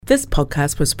This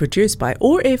podcast was produced by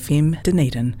OAR FM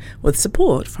Dunedin with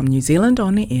support from New Zealand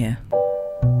On the Air.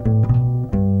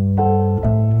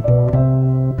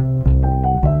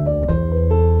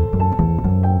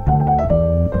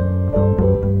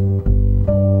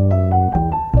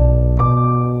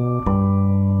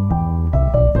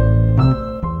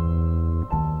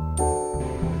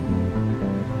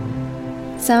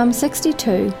 Psalm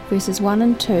 62, verses 1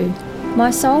 and 2. My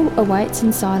soul awaits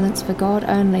in silence for God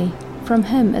only. From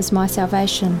Him is my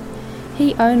salvation.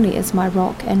 He only is my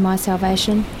rock and my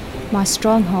salvation, my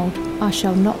stronghold. I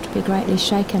shall not be greatly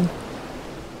shaken.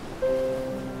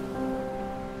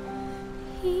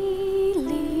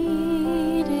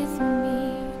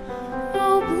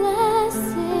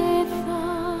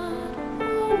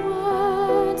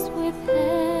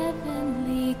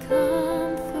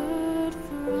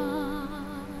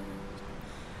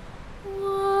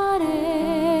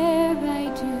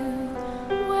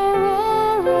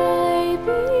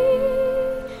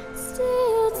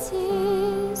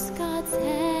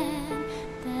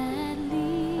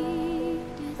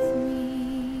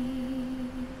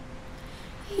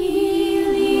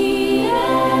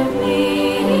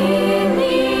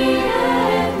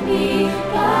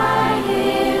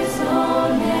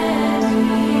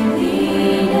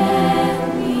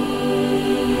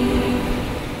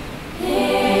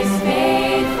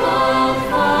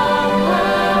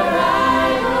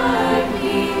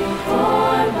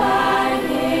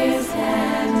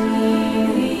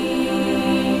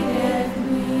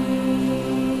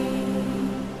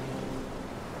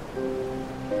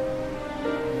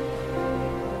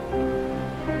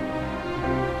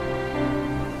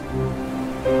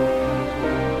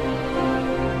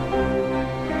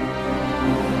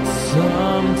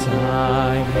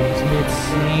 Sometimes it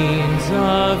seems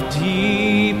of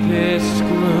deepest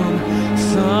gloom,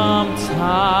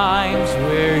 sometimes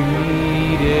where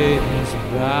Eden's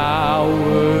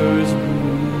bowers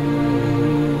bloom.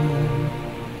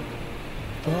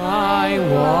 By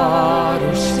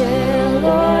water still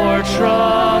or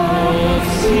troubled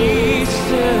sea,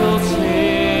 still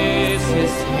 'tis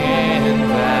His hand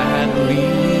that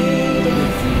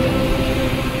leadeth me.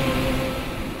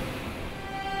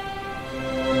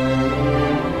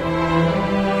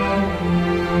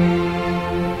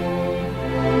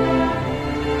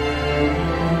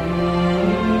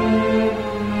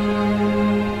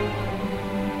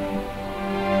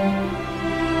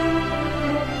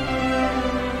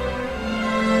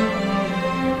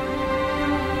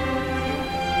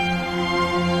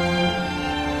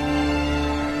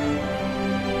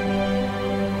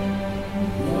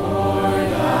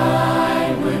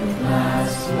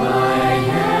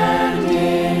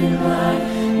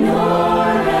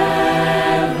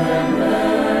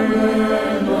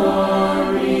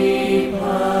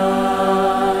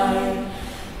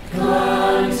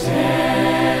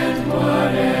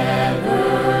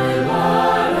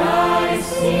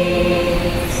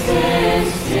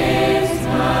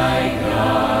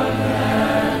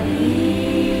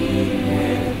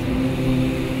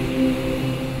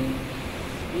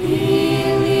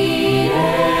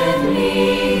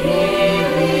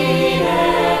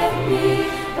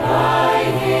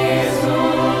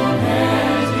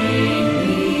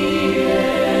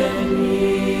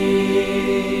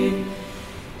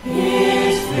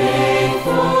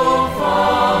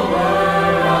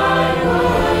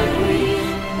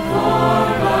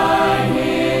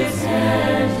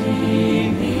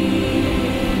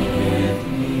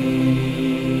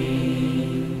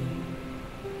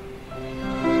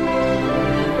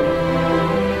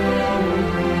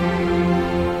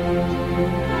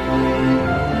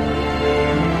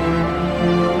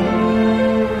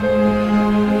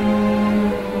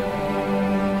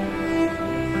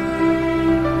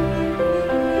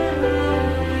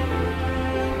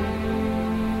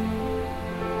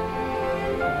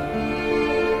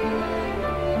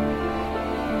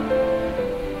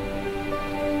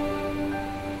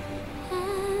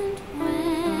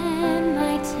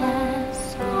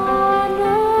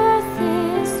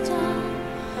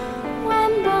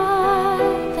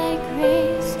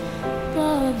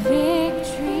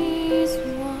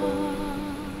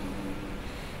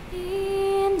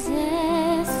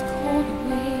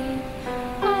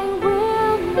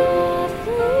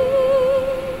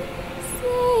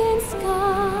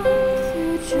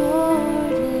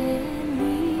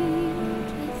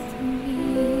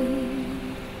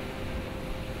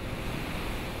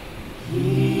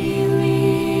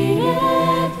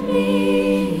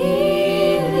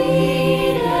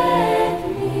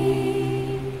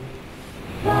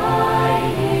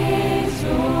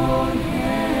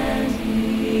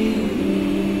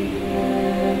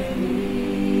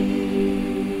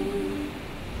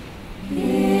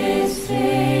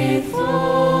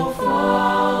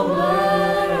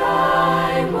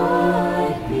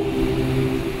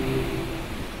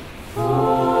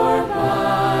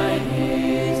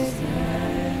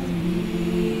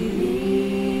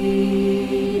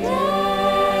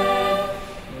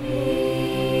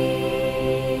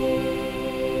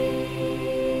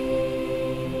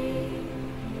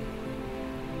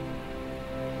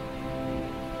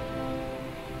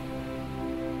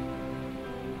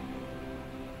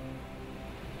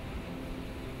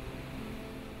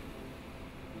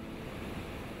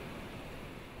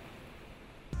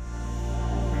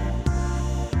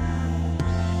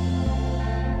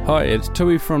 Hi, it's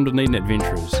Tui from Dunedin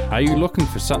Adventurers. Are you looking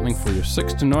for something for your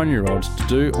 6 to 9 year olds to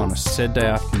do on a Saturday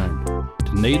afternoon?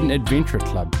 Dunedin Adventure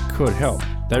Club could help.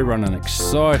 They run an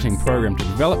exciting program to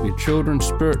develop your children's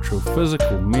spiritual,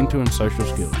 physical, mental and social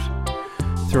skills.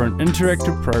 Through an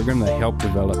interactive program, they help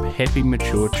develop happy,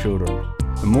 mature children.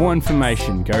 For more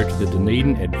information, go to the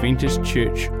Dunedin Adventist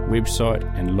Church website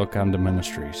and look under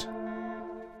Ministries.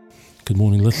 Good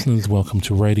morning, listeners. Welcome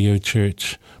to Radio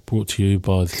Church, brought to you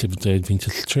by the Seventh-day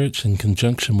Adventist Church in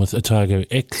conjunction with Otago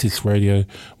Access Radio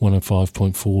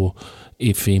 105.4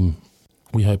 FM.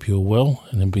 We hope you're well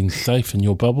and have been safe in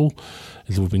your bubble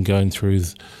as we've been going through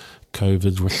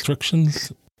COVID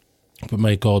restrictions. But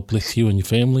may God bless you and your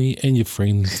family and your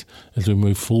friends as we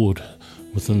move forward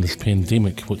within this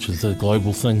pandemic, which is a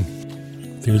global thing.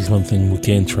 There is one thing we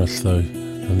can trust, though,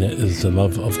 and that is the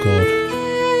love of God.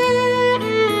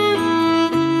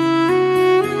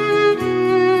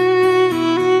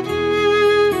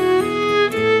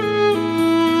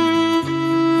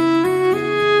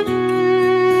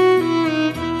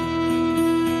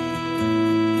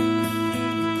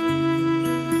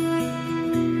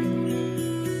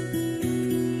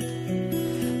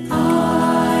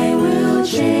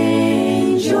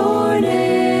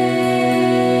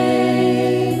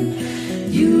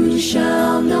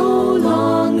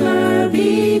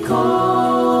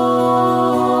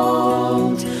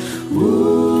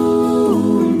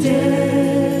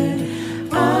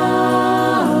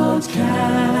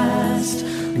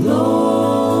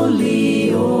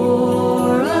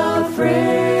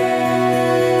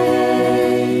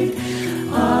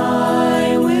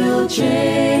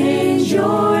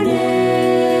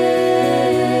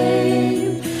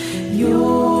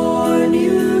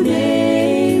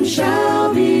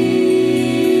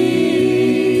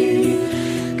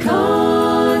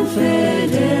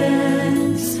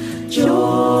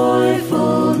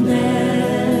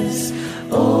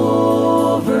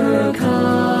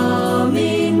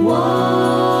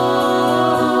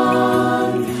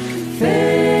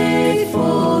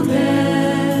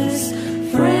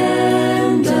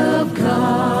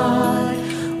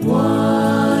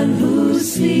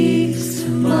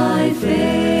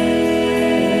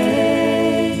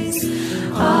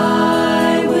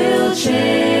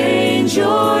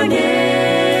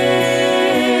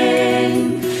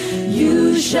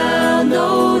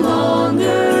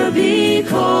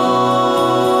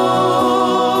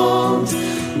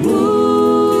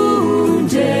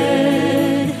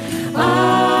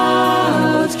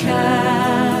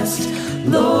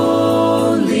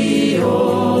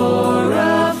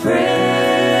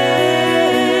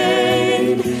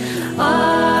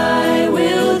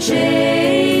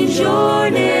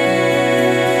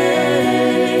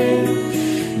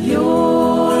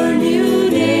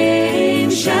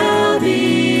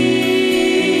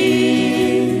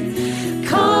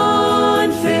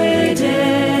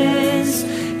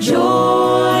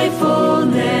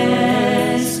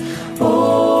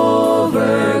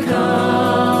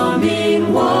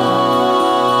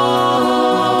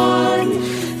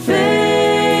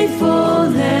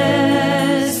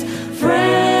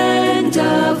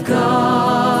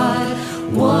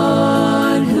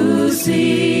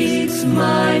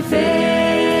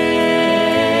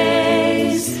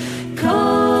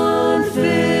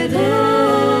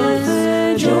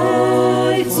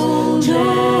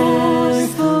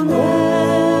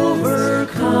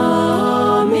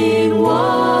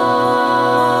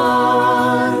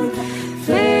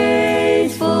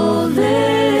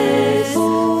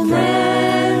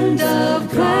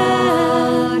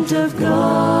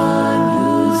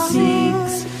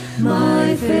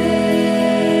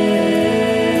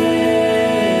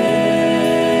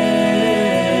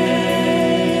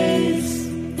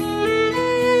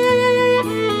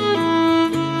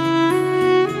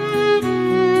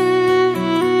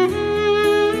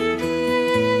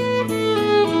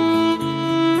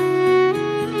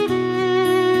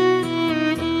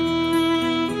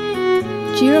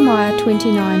 Jeremiah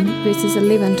 29 verses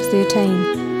 11 to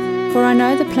 13. For I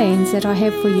know the plans that I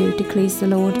have for you, declares the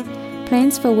Lord,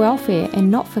 plans for welfare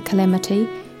and not for calamity,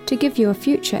 to give you a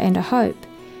future and a hope.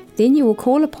 Then you will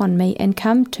call upon me and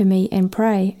come to me and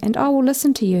pray, and I will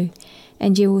listen to you,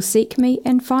 and you will seek me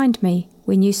and find me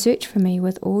when you search for me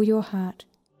with all your heart.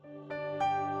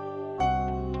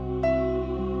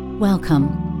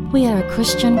 Welcome. We are a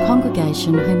Christian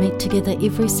congregation who meet together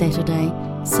every Saturday,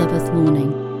 Sabbath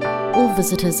morning. All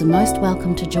visitors are most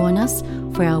welcome to join us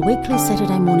for our weekly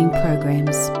Saturday morning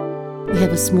programs. We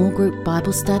have a small group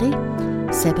Bible study,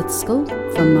 Sabbath school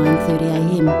from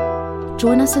 9:30am.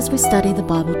 Join us as we study the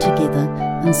Bible together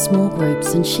in small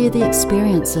groups and share the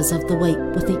experiences of the week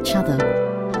with each other.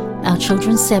 Our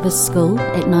children's Sabbath school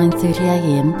at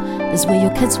 9:30am is where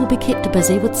your kids will be kept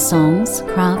busy with songs,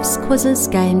 crafts, quizzes,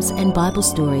 games and Bible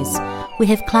stories. We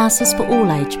have classes for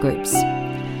all age groups.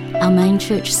 Our main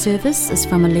church service is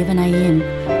from 11am.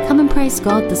 Come and praise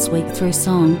God this week through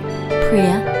song,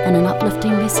 prayer and an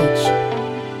uplifting message.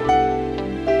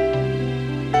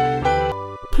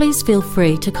 Please feel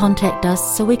free to contact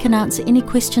us so we can answer any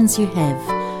questions you have.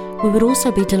 We would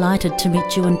also be delighted to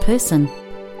meet you in person.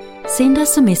 Send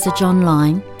us a message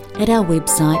online at our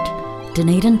website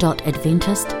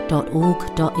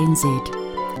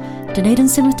dunedin.adventist.org.nz. Dunedin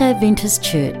Seventh-day Adventist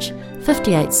Church,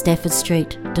 58 Stafford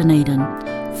Street, Dunedin.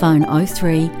 Phone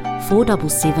 03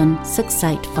 477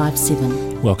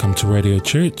 6857. Welcome to Radio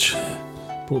Church,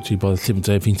 brought to you by the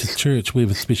Seventh-day Adventist Church. We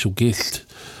have a special guest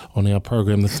on our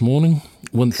program this morning,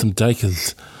 Winsome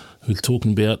Dakers, who's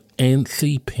talking about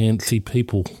antsy-pantsy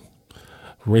people,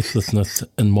 restlessness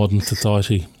in modern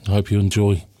society. I hope you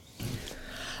enjoy.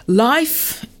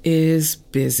 Life is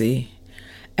busy.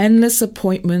 Endless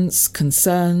appointments,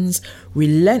 concerns,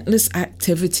 relentless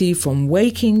activity from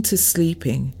waking to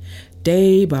sleeping.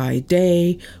 Day by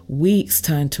day, weeks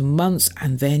turn to months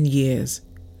and then years.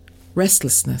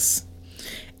 Restlessness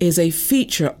is a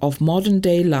feature of modern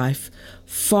day life,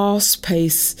 fast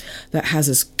pace that has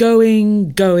us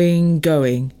going.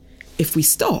 If we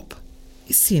stop,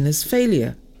 it's seen as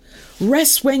failure.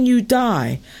 Rest when you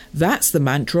die. That's the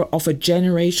mantra of a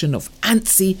generation of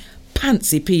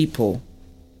antsy-pantsy people.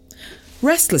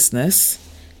 Restlessness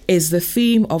is the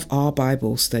theme of our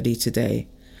Bible study today.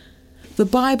 The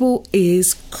Bible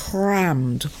is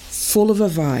crammed full of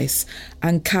advice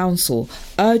and counsel,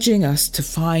 urging us to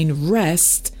find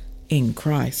rest in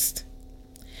Christ.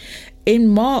 In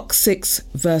Mark 6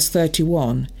 verse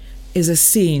 31 is a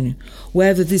scene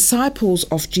where the disciples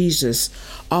of Jesus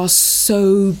are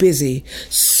so busy,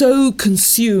 so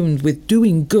consumed with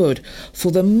doing good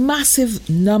for the massive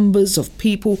numbers of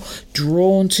people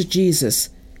drawn to Jesus,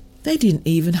 they didn't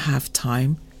even have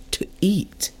time to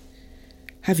eat.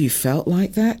 Have you felt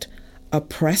like that,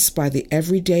 oppressed by the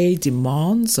everyday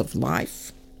demands of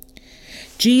life?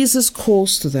 Jesus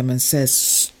calls to them and says,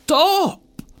 "Stop!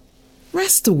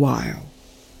 Rest a while."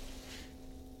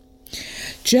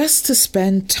 Just to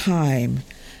spend time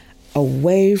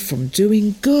away from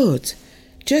doing good,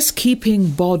 just keeping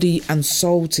body and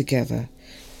soul together,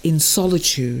 in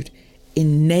solitude,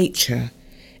 in nature,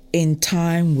 in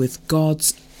time with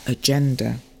God's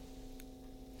agenda.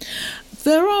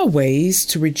 There are ways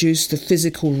to reduce the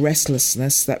physical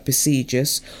restlessness that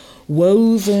besieges,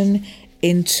 woven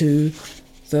into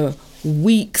the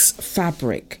week's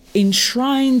fabric.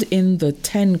 Enshrined in the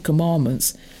 10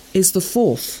 Commandments is the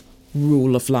fourth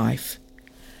rule of life.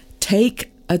 Take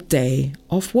a day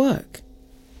off work,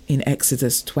 in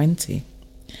Exodus 20.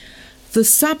 The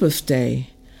Sabbath day,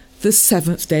 the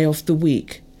seventh day of the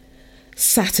week,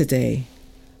 Saturday,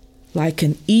 like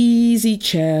an easy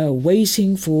chair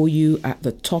waiting for you at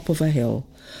the top of a hill.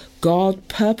 God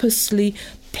purposely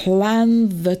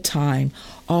planned the time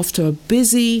after a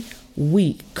busy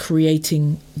week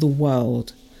creating the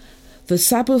world. The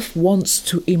Sabbath wants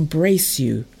to embrace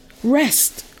you.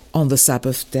 Rest on the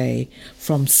Sabbath day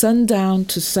from sundown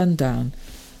to sundown.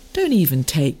 Don't even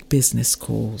take business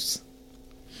calls.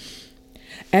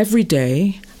 Every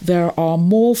day there are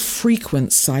more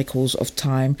frequent cycles of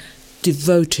time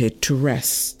devoted to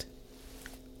rest.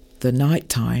 The night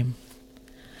time.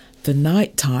 The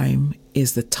night time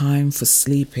is the time for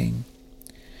sleeping.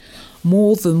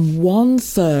 More than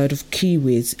 1/3 of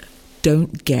Kiwis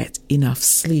don't get enough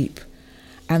sleep,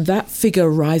 and that figure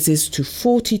rises to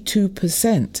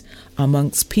 42%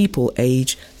 amongst people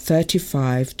aged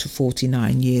 35 to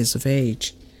 49 years of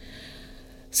age,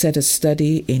 said a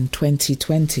study in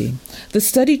 2020. The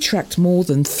study tracked more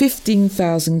than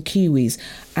 15,000 Kiwis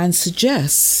and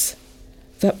suggests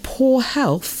that poor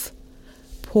health,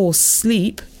 poor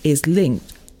sleep, is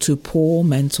linked to poor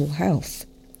mental health.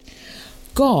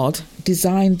 God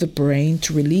designed the brain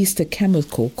to release a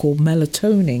chemical called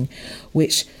melatonin,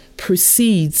 which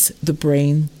precedes the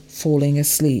brain falling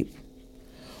asleep.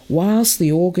 Whilst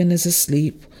the organ is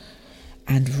asleep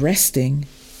and resting,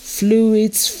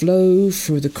 fluids flow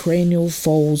through the cranial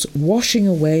folds, washing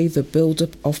away the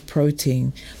buildup of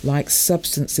protein-like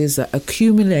substances that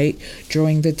accumulate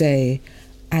during the day,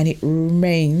 and if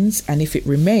it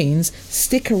remains,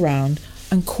 stick around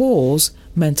and cause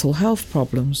mental health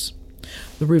problems.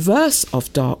 The reverse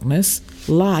of darkness,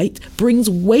 light, brings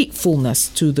wakefulness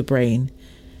to the brain.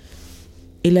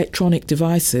 Electronic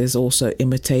devices also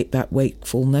imitate that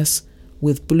wakefulness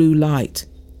with blue light.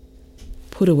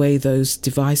 Put away those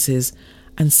devices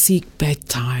and seek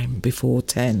bedtime before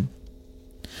 10.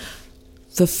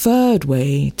 The third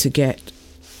way to get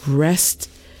rest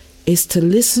is to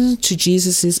listen to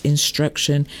Jesus'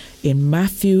 instruction in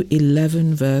Matthew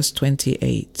 11 verse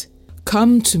 28.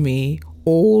 Come to me,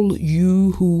 all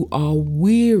you who are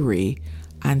weary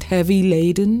and heavy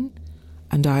laden,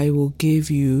 and I will give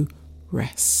you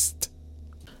rest.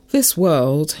 This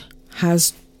world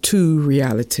has two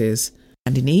realities,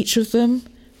 and in each of them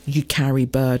you carry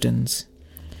burdens.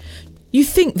 You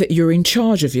think that you're in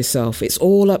charge of yourself. It's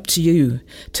all up to you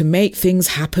to make things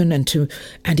happen,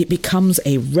 and it becomes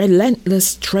a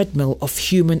relentless treadmill of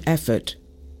human effort.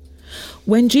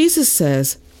 When Jesus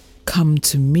says, "Come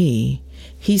to me,"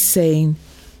 he's saying,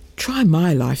 try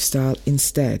my lifestyle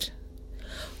instead.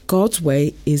 God's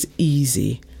way is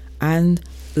easy and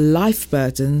life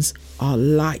burdens are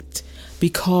light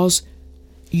because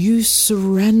you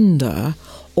surrender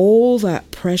all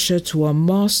that pressure to a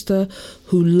master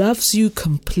who loves you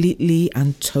completely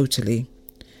and totally.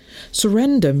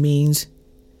 Surrender means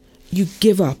you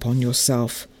give up on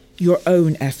yourself, your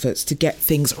own efforts to get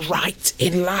things right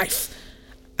in life,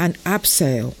 and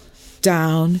abseil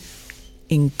down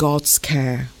in God's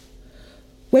care.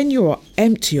 When you are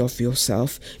empty of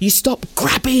yourself, you stop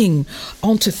grabbing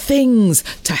onto things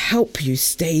to help you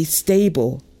stay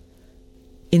stable.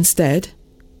 Instead,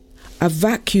 a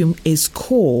vacuum is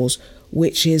caused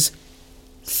which is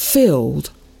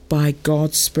filled by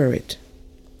God's Spirit.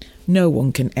 No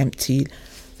one can empty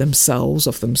themselves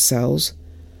of themselves,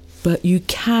 but you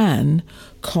can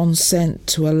consent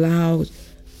to allow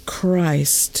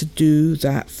Christ to do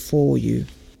that for you.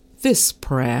 This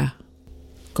prayer: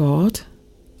 God,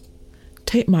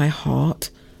 take my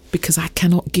heart because I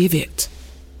cannot give it.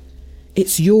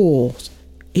 It's yours.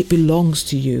 It belongs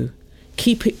to you.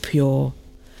 Keep it pure.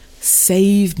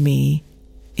 Save me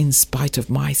in spite of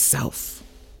myself.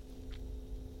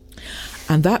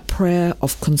 And that prayer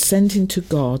of consenting to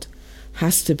God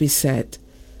has to be said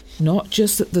not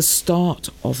just at the start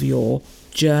of your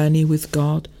journey with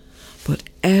God, but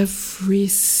every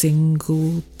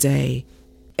single day.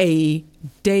 A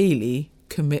daily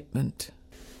commitment.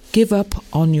 Give up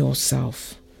on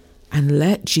yourself and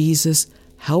let Jesus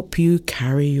help you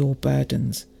carry your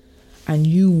burdens, and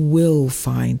you will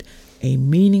find a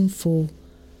meaningful,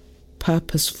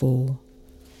 purposeful,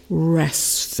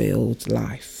 rest-filled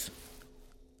life.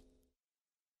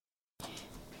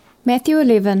 Matthew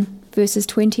 11, verses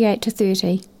 28 to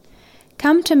 30.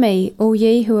 Come to me, all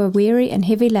ye who are weary and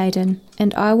heavy laden,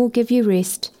 and I will give you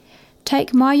rest.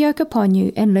 Take my yoke upon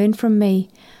you and learn from me,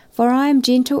 for I am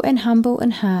gentle and humble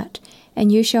in heart,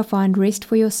 and you shall find rest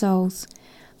for your souls.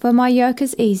 For my yoke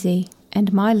is easy,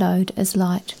 and my load is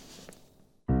light.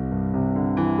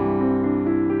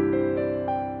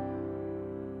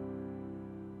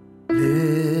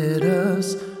 Let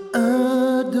us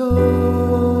adore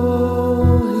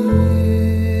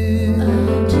Him,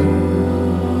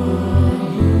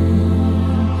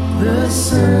 the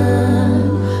Son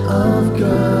of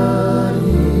God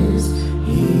is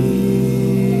here.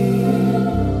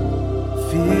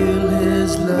 Feel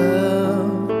His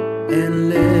love and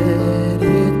let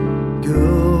it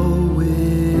go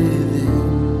within.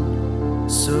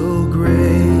 So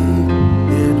great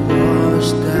it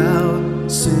washed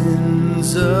out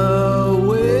sins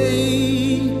away.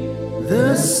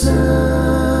 The Son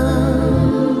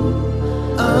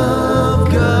of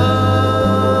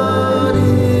God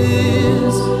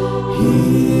is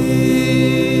here.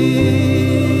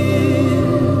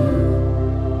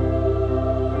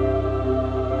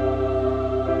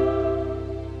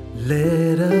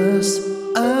 Let us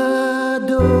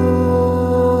adore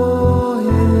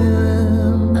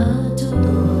Him,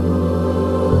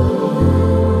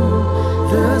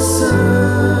 the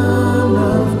Son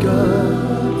of God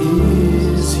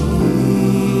is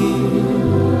here.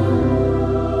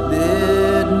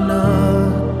 Let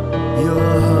not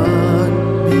your heart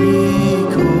be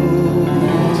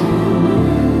cold.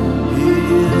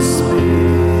 His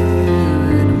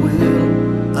Spirit will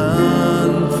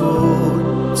unfold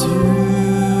to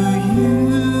you.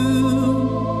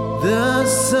 The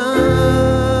Son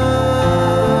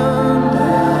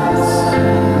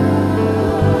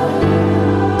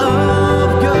of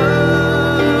God,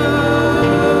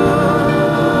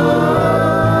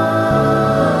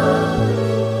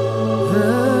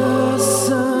 the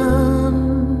Son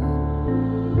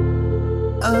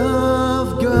of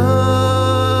God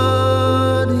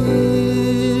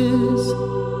is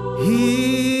here.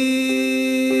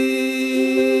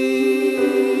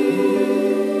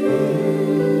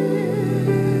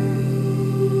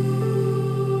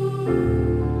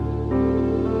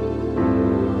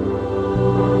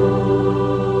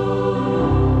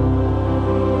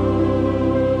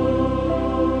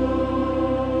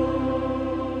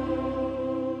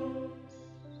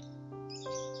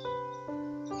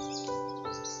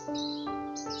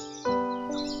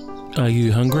 Are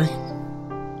you hungry?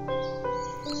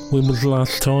 When was the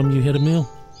last time you had a meal?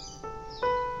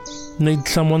 Need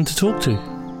someone to talk to?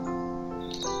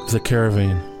 The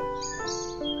Caravan.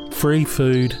 Free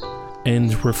food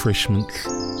and refreshments.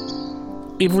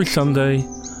 Every Sunday,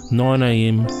 9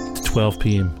 a.m. to 12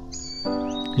 p.m.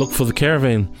 Look for the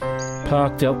Caravan,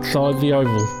 parked outside the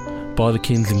Oval by the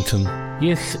Kensington.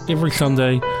 Yes, every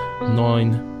Sunday,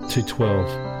 9 to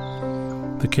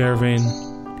 12. The Caravan,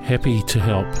 happy to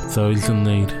help those in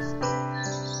need.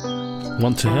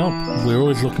 Want to help? We're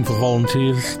always looking for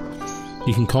volunteers.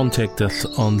 You can contact us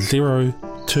on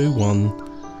 021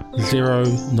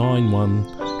 091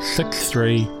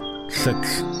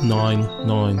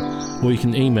 63699, or you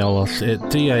can email us at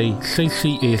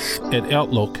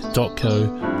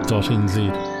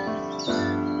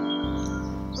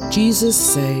daccs@outlook.co.nz. Jesus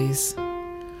says,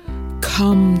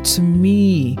 "Come to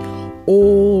me,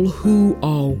 all who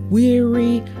are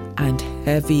weary and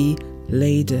heavy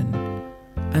laden,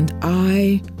 and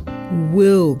I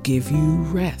will give you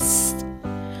rest.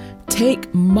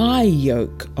 Take my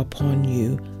yoke upon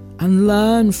you and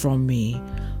learn from me,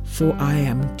 for I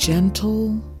am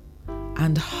gentle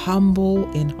and humble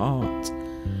in heart,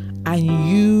 and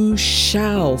you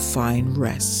shall find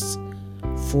rest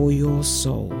for your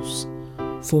souls.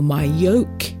 For my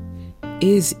yoke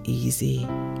is easy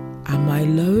and my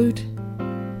load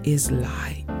is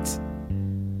light."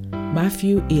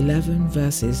 Matthew 11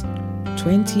 verses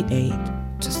 28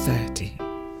 to 30.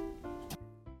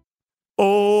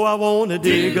 Oh, I want to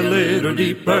dig a little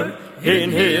deeper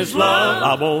in His love.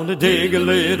 I want to dig a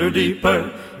little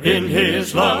deeper in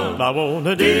His love. I want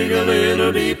to dig a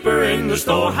little deeper in the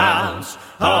storehouse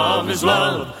of His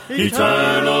love,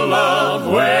 eternal love.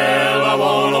 Well, I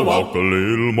want to walk a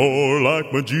little more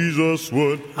like my Jesus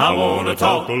would. I want to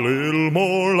talk a little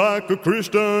more like a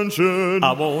Christian should.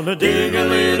 I want to dig a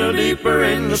little deeper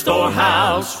in the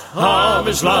storehouse of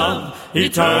His love,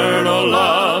 eternal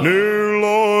love. Near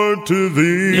Lord to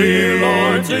Thee, dear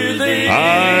Lord to Thee,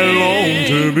 I long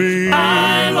to be,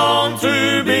 I long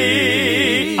to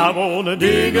be. I want to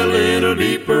dig a little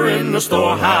deeper in the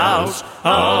storehouse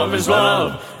of His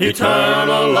love,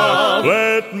 eternal love.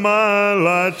 Let my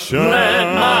light shine,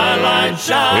 let my light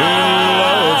shine, in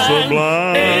love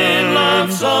sublime, in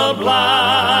love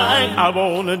sublime. I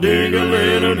want to dig a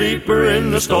little deeper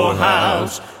in the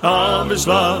storehouse of His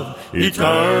love,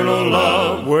 eternal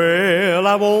love. Well,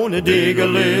 I want to dig a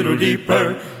little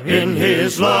deeper in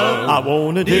His love. I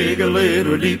want to dig a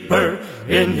little deeper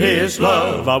in His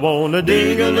love. I want to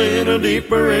dig a little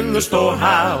deeper in the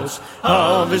storehouse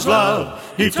of His love,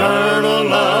 eternal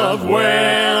love.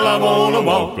 Well, I want to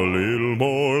walk a little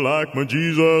more like my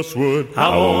Jesus would. I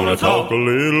want to talk a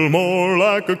little more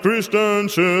like a Christian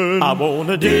should. I want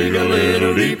to dig a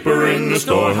little deeper in the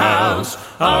storehouse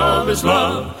of His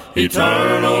love,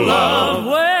 eternal love.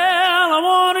 Well, I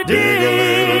want to dig a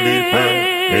little deeper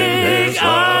in His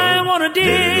love. I want to dig a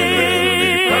little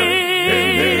deeper in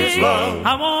His love.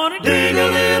 I want to dig a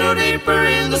little deeper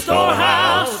in the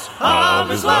storehouse of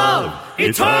His love,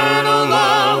 eternal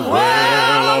love.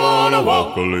 Well, I want to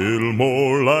walk a little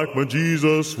more like my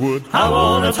Jesus would. I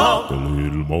want to talk a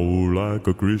little more like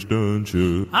a Christian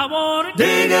should. I want to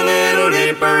dig a little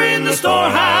deeper in the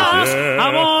storehouse. Yeah.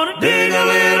 I want to dig a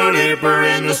little deeper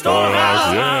in the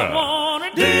storehouse. Yeah. I want to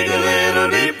dig a little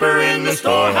deeper in the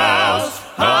storehouse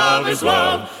of His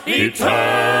love,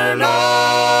 eternal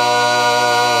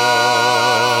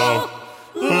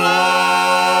love, eternal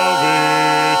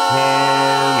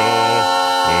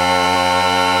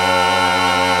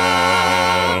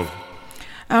love.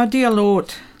 Our dear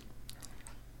Lord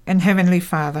and Heavenly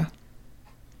Father,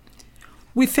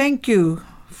 we thank You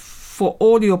for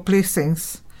all Your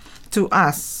blessings to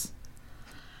us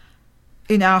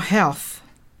in our health,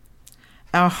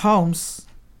 our homes,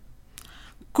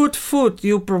 good food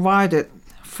You provided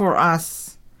for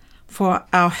us, for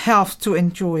our health to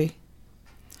enjoy.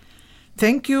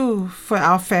 Thank You for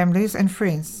our families and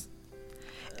friends,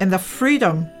 and the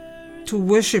freedom to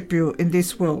worship You in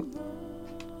this world.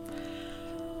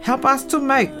 Help us to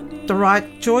make the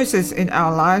right choices in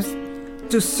our lives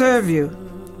to serve You.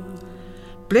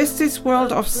 Bless this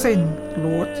world of sin,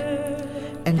 Lord,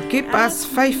 and keep us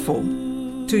faithful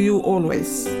to You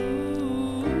always.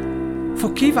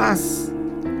 Forgive us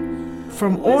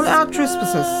from all our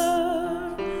trespasses,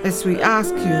 as we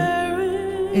ask You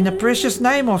in the precious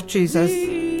name of Jesus.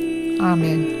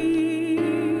 Amen.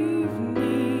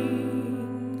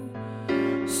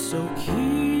 So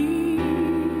keep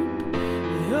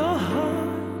your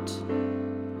heart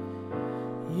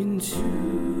in tune.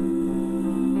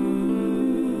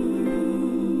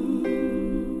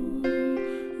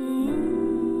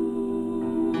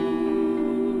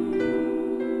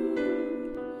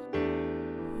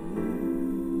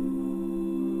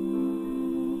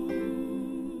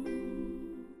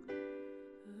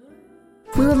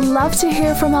 We would love to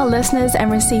hear from our listeners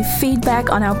and receive feedback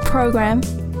on our program.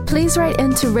 Please write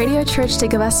into Radio Church to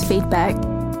give us feedback.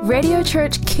 Radio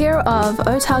Church, care of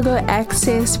Otago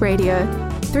Access Radio,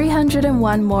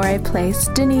 301 Moray Place,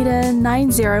 Dunedin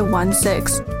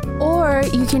 9016. Or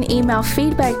you can email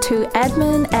feedback to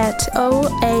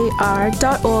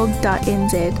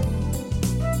admin@oar.org.nz.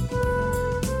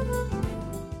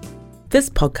 This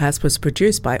podcast was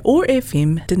produced by OAR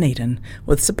FM Dunedin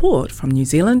with support from New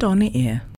Zealand On the Air.